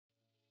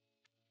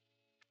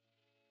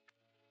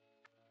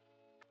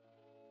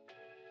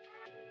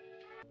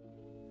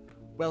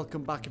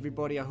Welcome back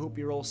everybody, I hope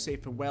you're all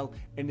safe and well,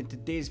 and in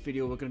today's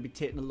video we're going to be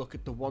taking a look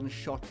at the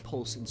one-shot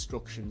pulse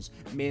instructions,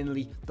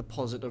 mainly the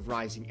positive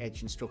rising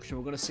edge instruction.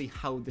 We're going to see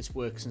how this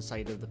works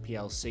inside of the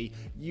PLC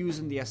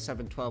using the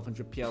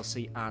S7-1200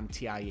 PLC and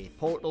TIA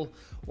portal.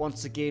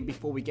 Once again,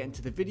 before we get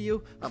into the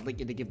video, I'd like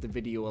you to give the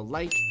video a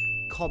like,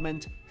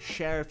 comment,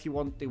 share if you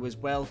want to as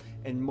well,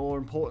 and more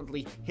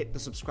importantly, hit the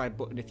subscribe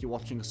button if you're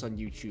watching us on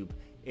YouTube.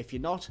 If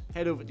you're not,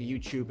 head over to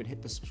YouTube and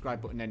hit the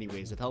subscribe button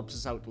anyways, it helps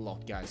us out a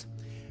lot guys.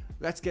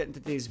 Let's get into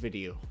today's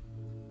video.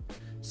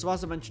 So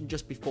as I mentioned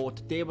just before,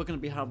 today we're going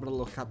to be having a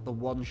look at the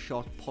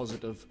one-shot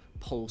positive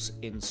pulse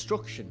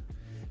instruction.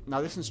 Now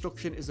this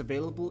instruction is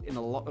available in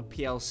a lot of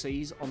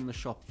PLCs on the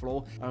shop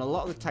floor, and a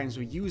lot of the times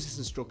we use this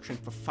instruction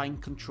for fine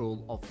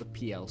control of the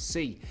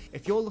PLC.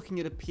 If you're looking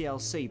at a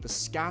PLC, the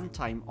scan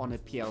time on a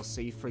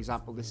PLC, for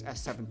example this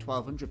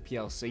S7-1200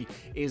 PLC,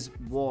 is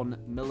 1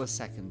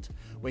 millisecond.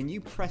 When you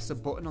press a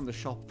button on the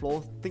shop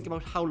floor, think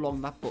about how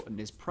long that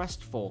button is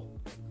pressed for.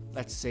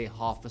 Let's say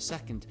half a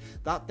second.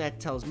 That there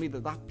tells me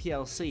that that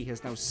PLC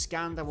has now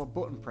scanned our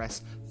button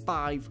press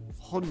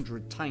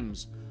 500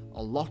 times.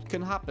 A lot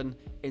can happen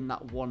in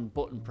that one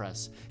button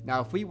press.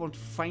 Now if we want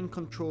fine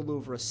control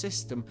over a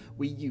system,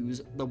 we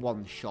use the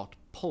one-shot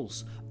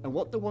pulse. And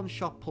what the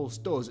one-shot pulse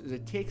does is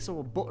it takes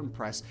our button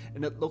press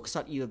and it looks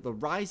at either the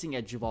rising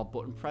edge of our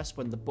button press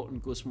when the button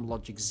goes from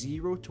logic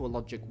 0 to a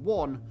logic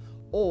 1,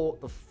 or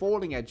the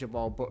falling edge of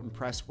our button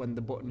press when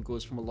the button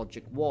goes from a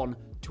logic 1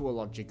 to a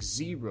logic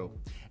 0.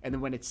 And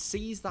then when it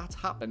sees that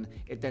happen,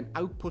 it then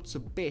outputs a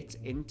bit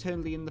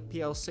internally in the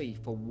PLC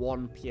for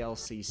one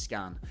PLC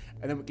scan.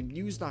 And then we can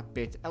use that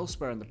bit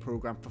elsewhere in the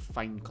program for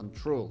fine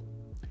control.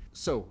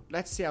 So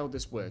let's see how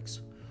this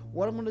works.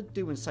 What I'm going to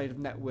do inside of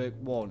Network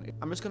 1,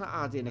 I'm just going to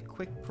add in a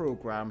quick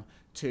program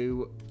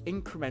to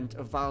increment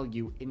a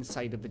value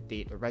inside of a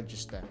data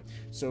register.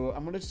 So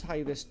I'm going to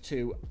tie this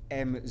to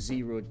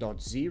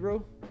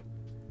M0.0.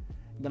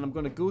 Then I'm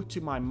going to go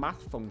to my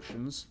math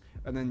functions,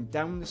 and then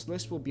down this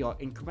list will be our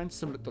increments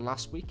similar to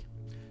last week.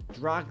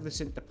 Drag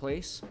this into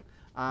place,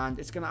 and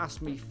it's going to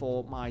ask me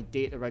for my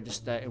data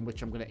register in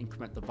which I'm going to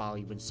increment the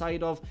value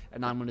inside of,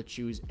 and I'm going to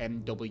choose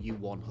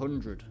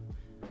MW100.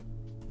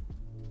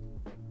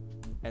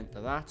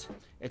 Enter that.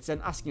 It's then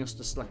asking us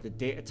to select the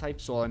data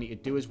type, so all I need to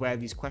do is where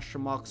these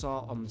question marks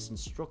are on this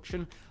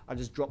instruction, I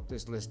just drop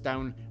this list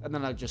down and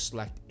then I just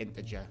select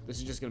integer. This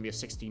is just going to be a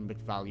 16-bit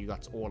value,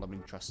 that's all I'm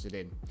interested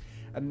in.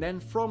 And then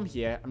from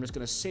here I'm just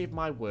going to save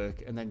my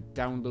work and then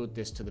download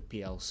this to the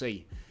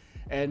PLC.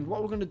 And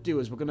what we're going to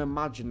do is we're going to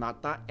imagine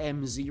that that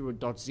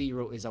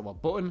M0.0 is our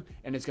button,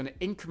 and it's going to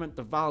increment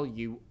the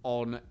value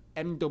on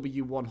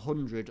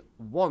MW100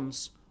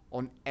 once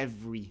on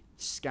every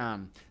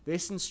scan.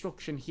 This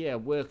instruction here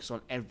works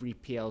on every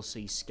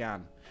PLC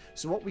scan.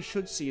 So what we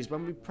should see is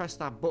when we press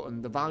that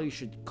button, the value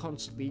should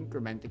constantly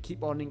increment and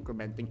keep on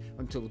incrementing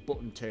until the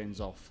button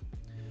turns off.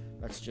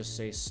 Let's just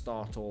say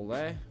start all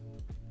there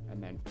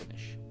and then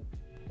finish.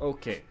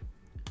 Okay,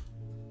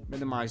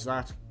 minimize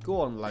that,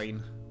 go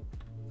online,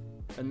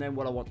 and then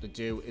what I want to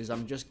do is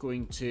I'm just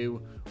going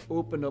to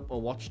open up a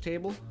watch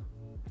table,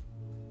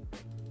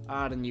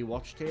 add a new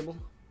watch table.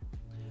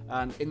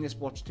 And in this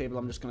watch table,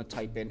 I'm just going to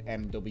type in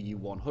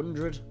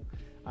MW100,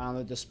 and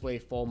the display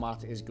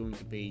format is going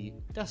to be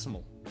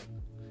decimal.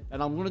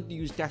 And I'm going to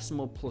use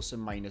decimal plus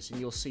and minus, and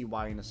you'll see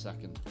why in a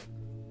second.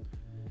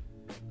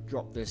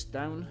 Drop this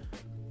down,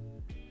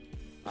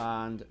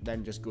 and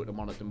then just go to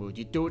monitor mode.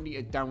 You don't need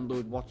to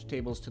download watch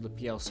tables to the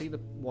PLC.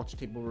 The watch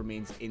table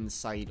remains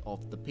inside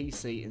of the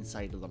PC,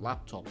 inside of the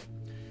laptop.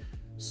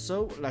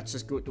 So let's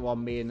just go to our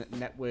main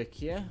network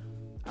here,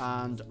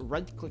 and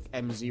right-click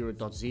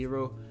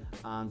M0.0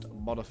 and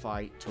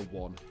modify to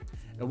 1.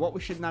 And what we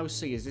should now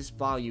see is this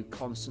value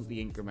constantly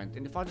increment.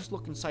 And if I just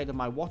look inside of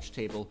my watch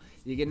table,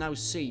 you can now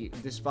see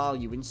this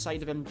value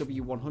inside of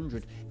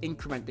MW100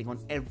 incrementing on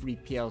every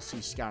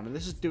PLC scan. And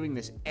this is doing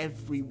this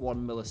every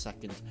 1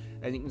 millisecond.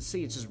 And you can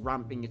see it's just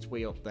ramping its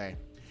way up there.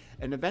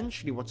 And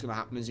eventually what's going to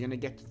happen is you're going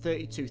to get to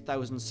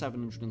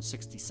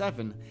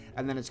 32,767,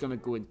 and then it's going to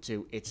go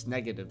into its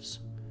negatives.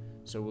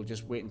 So we'll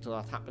just wait until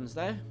that happens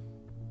there.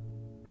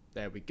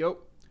 There we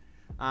go.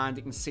 And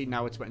you can see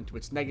now it's went into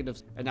its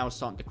negatives, and now it's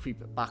starting to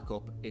creep it back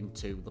up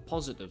into the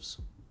positives.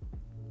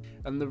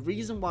 And the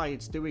reason why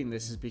it's doing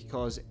this is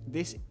because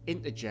this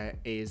integer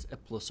is a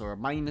plus or a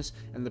minus,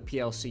 and the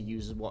PLC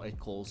uses what it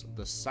calls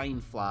the sign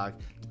flag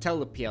to tell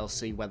the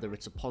PLC whether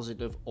it's a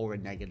positive or a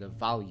negative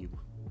value.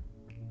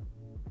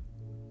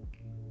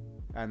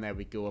 And there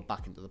we go, we're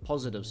back into the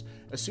positives.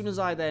 As soon as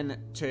I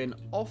then turn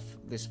off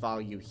this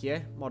value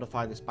here,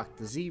 modify this back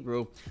to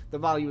 0, the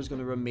value is going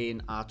to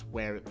remain at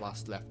where it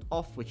last left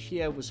off, which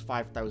here was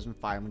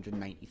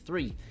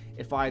 5,593.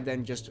 If I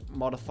then just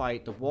modify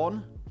it to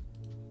 1,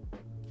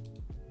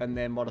 and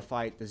then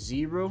modify it to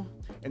 0,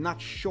 in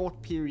that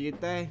short period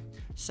there,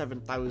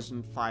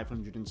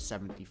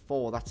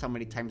 7,574. That's how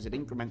many times it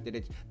incremented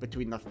it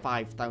between the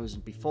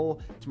 5,000 before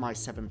to my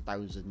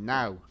 7,000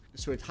 now.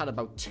 So it had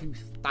about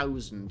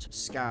 2,000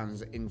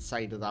 scans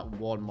inside of that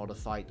one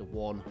modified to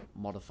 1,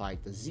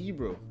 modified to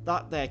 0.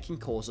 That there can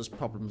cause us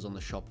problems on the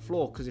shop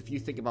floor, because if you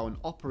think about an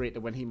operator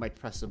when he might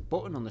press a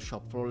button on the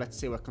shop floor, let's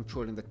say we're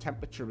controlling the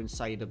temperature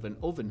inside of an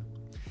oven.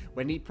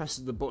 When he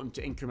presses the button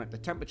to increment the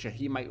temperature,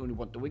 he might only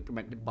want to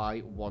increment it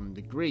by 1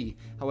 degree.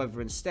 However,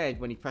 instead,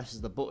 when he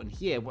presses the button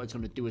here, what it's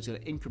going to do is going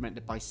to increment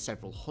it by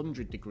several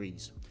hundred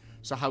degrees.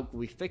 So how can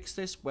we fix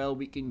this? Well,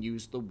 we can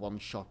use the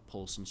one-shot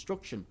pulse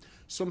instruction.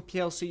 Some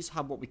PLCs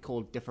have what we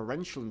call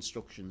differential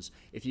instructions.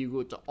 If you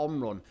go to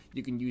OMRUN,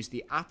 you can use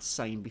the @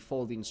 sign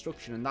before the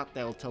instruction, and that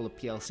there will tell the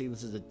PLC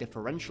this is a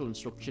differential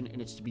instruction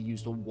and it's to be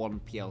used on one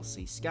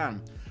PLC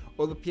scan.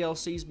 Other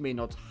PLCs may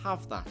not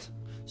have that.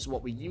 So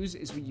what we use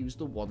is we use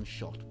the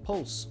one-shot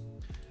pulse.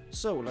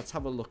 So let's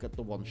have a look at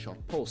the one-shot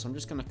pulse. I'm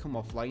just going to come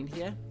offline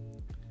here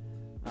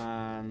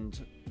and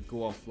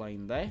go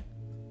offline there.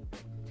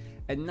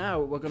 And now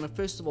we're going to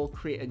first of all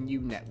create a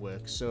new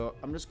network. So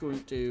I'm just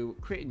going to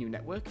create a new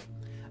network,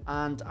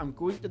 and I'm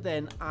going to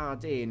then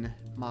add in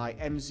my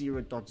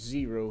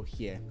M0.0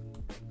 here.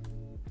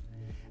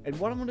 And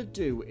what I'm going to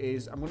do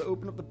is I'm going to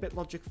open up the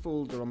BitLogic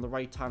folder on the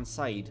right hand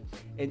side,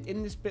 and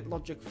in this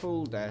BitLogic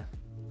folder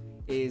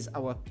is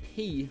our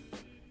P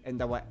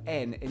and our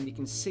N, and you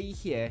can see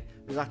here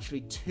there's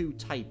actually two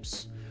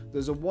types.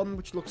 There's a one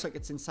which looks like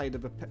it's inside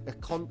of a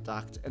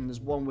contact, and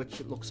there's one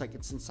which looks like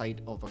it's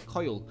inside of a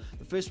coil.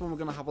 The first one we're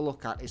going to have a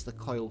look at is the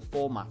coil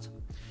format.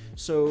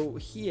 So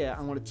here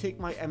I'm going to take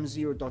my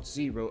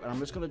M0.0 and I'm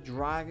just going to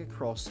drag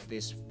across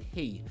this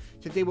P.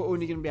 Today we're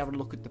only going to be able to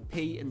look at the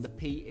P, and the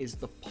P is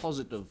the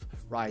positive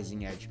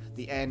rising edge.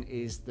 The N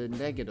is the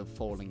negative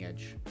falling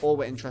edge. All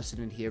we're interested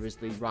in here is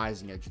the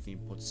rising edge of the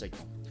input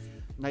signal.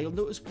 Now you'll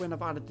notice when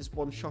I've added this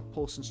one-shot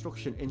pulse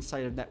instruction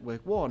inside of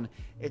network 1,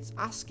 it's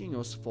asking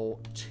us for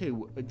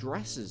two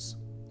addresses.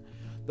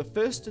 The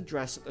first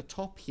address at the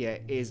top here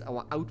is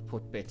our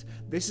output bit.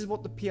 This is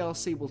what the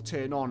PLC will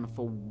turn on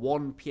for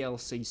one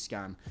PLC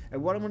scan.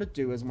 And what I'm going to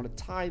do is I'm going to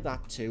tie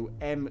that to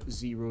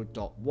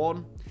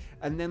M0.1.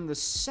 And then the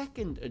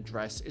second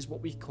address is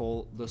what we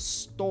call the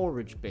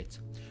storage bit.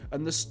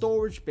 And the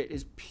storage bit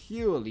is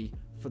purely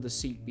for the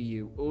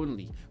CPU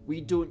only. We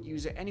don't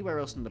use it anywhere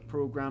else in the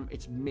program.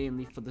 It's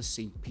mainly for the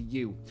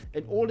CPU.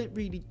 And all it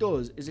really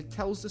does is it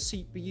tells the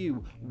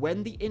CPU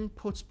when the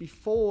inputs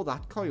before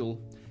that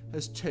coil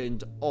has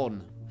turned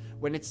on.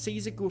 When it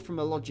sees it go from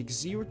a logic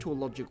 0 to a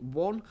logic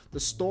 1, the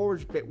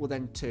storage bit will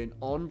then turn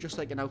on just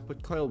like an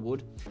output coil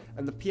would,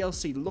 and the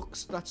PLC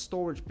looks at that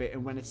storage bit,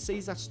 and when it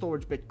sees that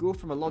storage bit go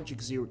from a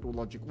logic 0 to a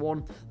logic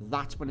 1,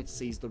 that's when it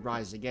sees the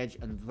rising edge,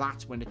 and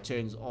that's when it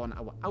turns on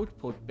our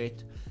output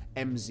bit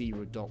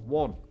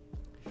M0.1.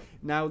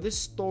 Now this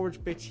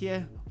storage bit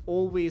here,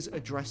 always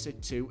address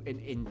it to an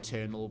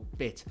internal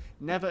bit.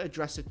 Never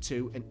address it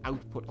to an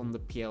output on the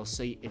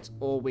PLC. It's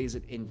always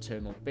an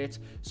internal bit.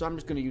 So I'm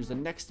just going to use the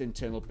next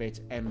internal bit,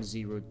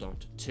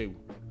 M0.2.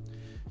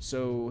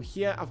 So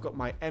here I've got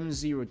my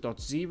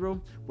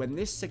M0.0. When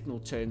this signal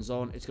turns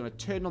on, it's going to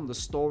turn on the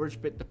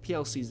storage bit. The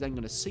PLC is then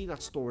going to see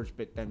that storage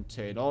bit then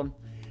turn on,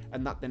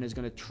 and that then is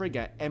going to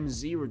trigger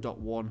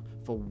M0.1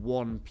 for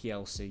one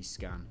PLC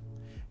scan.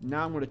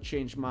 Now I'm going to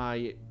change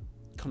my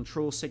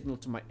control signal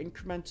to my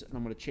increment, and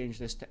I'm going to change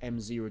this to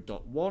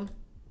M0.1,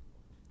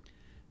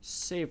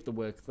 save the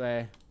work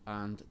there,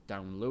 and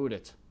download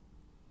it.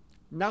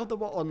 Now that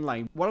we're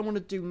online, what I'm going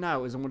to do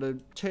now is I'm going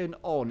to turn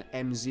on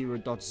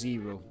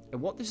M0.0,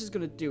 and what this is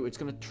going to do, it's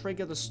going to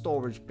trigger the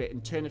storage bit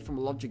and turn it from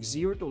a logic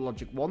 0 to a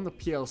logic 1. The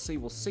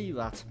PLC will see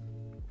that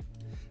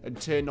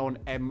and turn on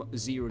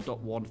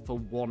M0.1 for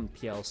one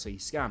PLC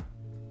scan.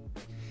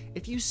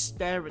 If you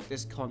stare at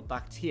this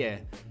contact here,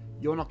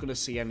 you're not going to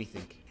see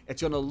anything.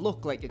 It's going to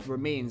look like it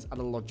remains at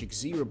a logic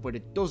 0, but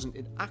it doesn't.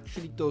 It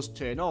actually does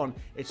turn on.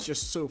 It's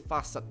just so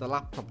fast that the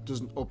laptop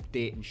doesn't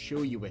update and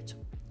show you it.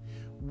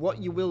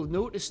 What you will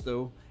notice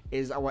though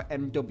is our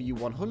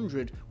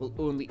MW100 will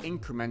only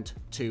increment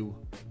to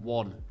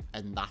 1,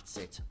 and that's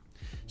it.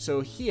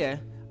 So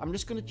here, I'm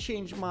just going to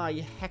change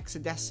my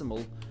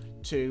hexadecimal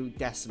to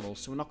decimal.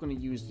 So we're not going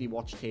to use the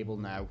watch table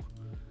now.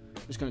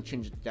 I'm just going to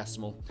change it to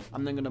decimal.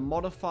 I'm then going to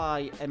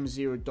modify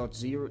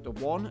M0.0 to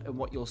 1, and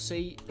what you'll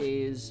see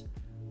is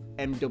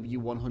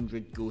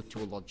MW100 go to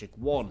a logic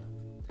 1.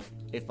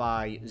 If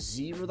I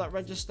 0 that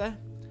register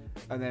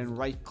and then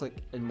right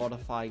click and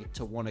modify it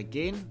to 1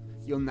 again,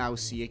 you'll now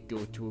see it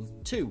go to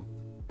 2.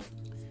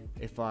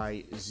 If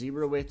I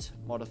 0 it,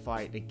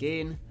 modify it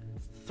again,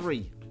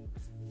 3,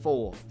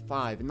 4,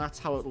 5, and that's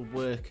how it will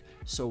work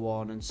so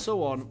on and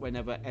so on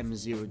whenever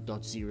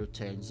M0.0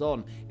 turns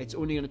on. It's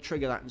only going to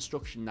trigger that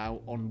instruction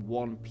now on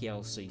one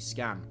PLC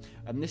scan,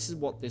 and this is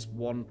what this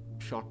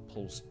one-shot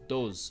pulse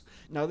does.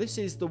 Now this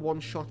is the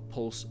one-shot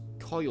pulse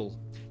coil.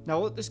 Now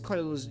what this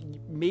coil is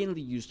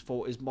mainly used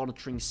for is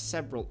monitoring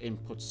several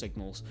input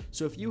signals.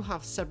 So if you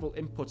have several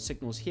input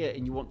signals here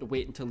and you want to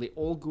wait until they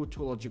all go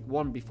to a logic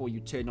 1 before you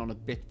turn on a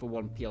bit for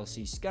one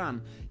PLC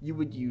scan, you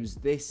would use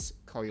this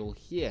coil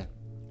here.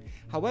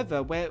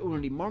 However, we're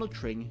only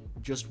monitoring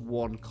just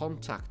one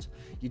contact.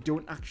 You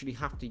don't actually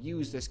have to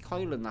use this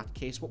coil in that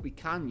case. What we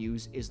can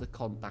use is the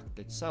contact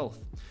itself.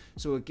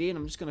 So again,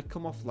 I'm just going to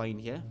come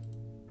offline here.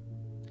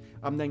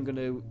 I'm then going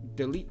to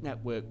delete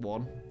network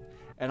 1,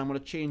 and I'm going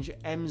to change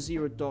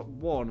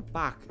M0.1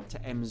 back to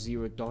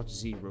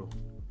M0.0.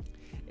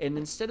 And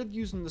instead of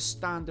using the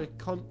standard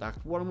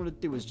contact, what I'm going to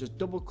do is just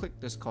double click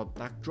this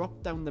contact,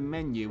 drop down the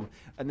menu,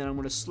 and then I'm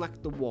going to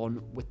select the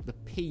one with the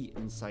P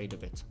inside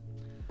of it.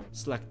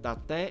 Select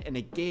that there, and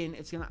again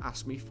it's going to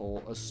ask me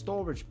for a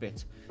storage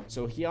bit.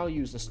 So here I'll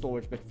use the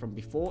storage bit from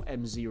before,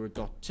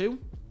 M0.2.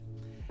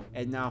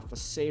 And now if I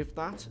save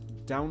that,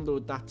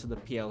 download that to the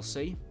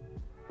PLC,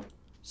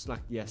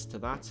 select yes to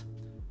that,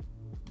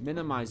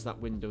 minimize that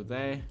window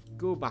there,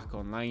 go back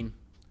online.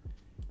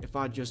 If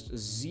I just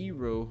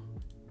zero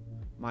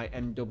my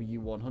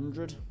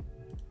MW100,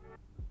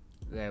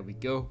 there we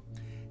go.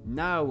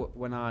 Now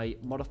when I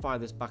modify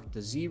this back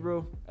to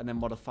 0 and then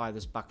modify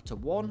this back to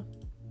 1,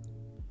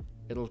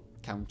 it'll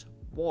count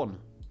 1.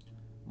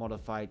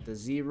 Modify it to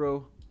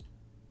 0,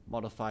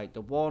 modify it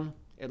to 1,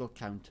 it'll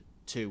count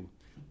 2.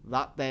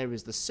 That there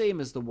is the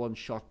same as the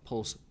one-shot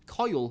pulse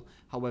coil,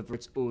 however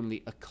it's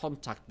only a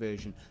contact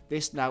version.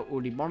 This now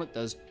only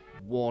monitors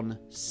one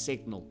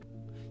signal.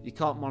 You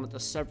can't monitor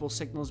several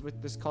signals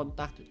with this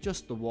contact,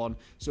 just the one.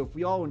 So if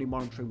we are only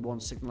monitoring one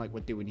signal like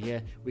we're doing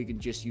here, we can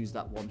just use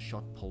that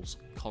one-shot pulse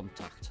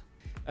contact.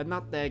 And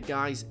that there,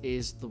 guys,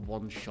 is the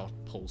one-shot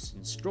pulse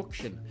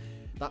instruction.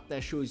 That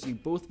there shows you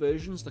both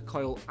versions, the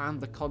coil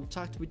and the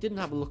contact. We didn't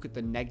have a look at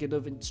the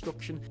negative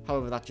instruction,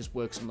 however that just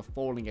works on the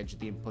falling edge of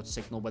the input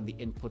signal when the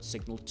input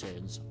signal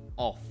turns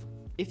off.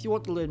 If you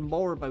want to learn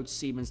more about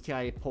Siemens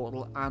TIA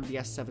Portal and the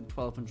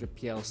S7-1200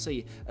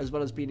 PLC, as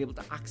well as being able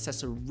to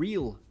access a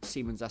real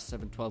Siemens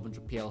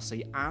S7-1200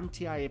 PLC and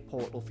TIA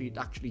Portal for you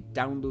to actually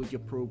download your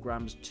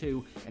programs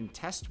to and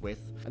test with,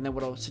 and then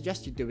what I would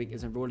suggest you doing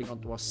is enrolling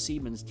onto our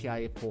Siemens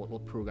TIA Portal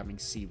Programming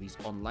Series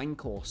online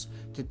course.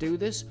 To do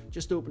this,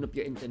 just open up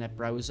your internet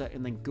browser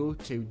and then go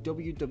to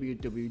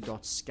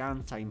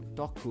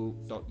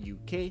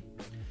www.scantime.co.uk,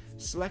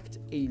 select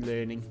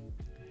eLearning,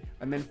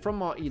 and then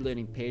from our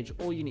eLearning page,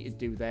 all you need to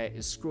do there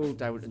is scroll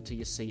down until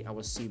you see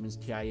our Siemens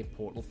TIA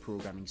Portal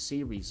Programming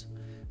Series.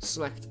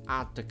 Select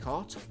Add to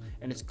Cart,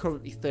 and it's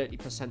currently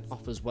 30%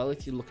 off as well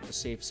if you're looking to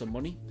save some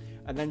money,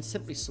 and then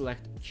simply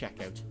select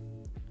Checkout.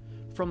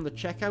 From the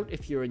checkout,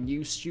 if you're a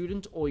new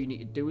student, all you need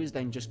to do is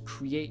then just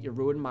create your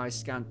own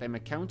Scantime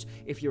account.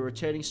 If you're a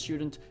returning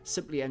student,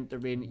 simply enter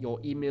in your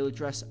email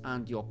address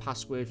and your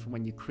password from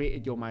when you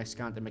created your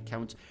Scantime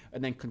account,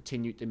 and then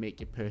continue to make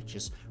your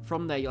purchase.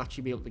 From there, you'll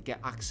actually be able to get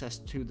access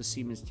to the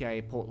Siemens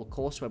TIA Portal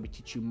course, where we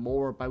teach you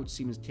more about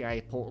Siemens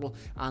TIA Portal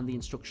and the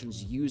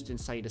instructions used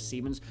inside of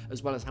Siemens,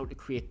 as well as how to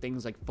create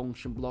things like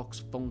function blocks,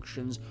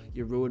 functions,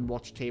 your own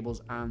watch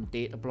tables and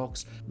data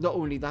blocks. Not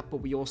only that,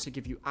 but we also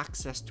give you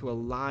access to a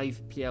live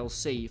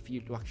PLC for you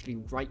to actually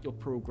write your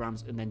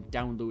programs and then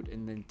download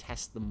and then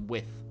test them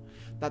with.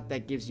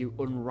 That gives you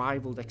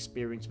unrivaled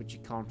experience which you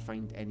can't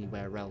find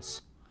anywhere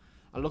else.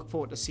 I look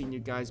forward to seeing you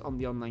guys on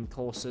the online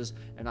courses,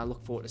 and I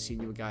look forward to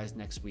seeing you guys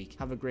next week.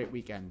 Have a great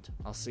weekend.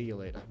 I'll see you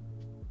later.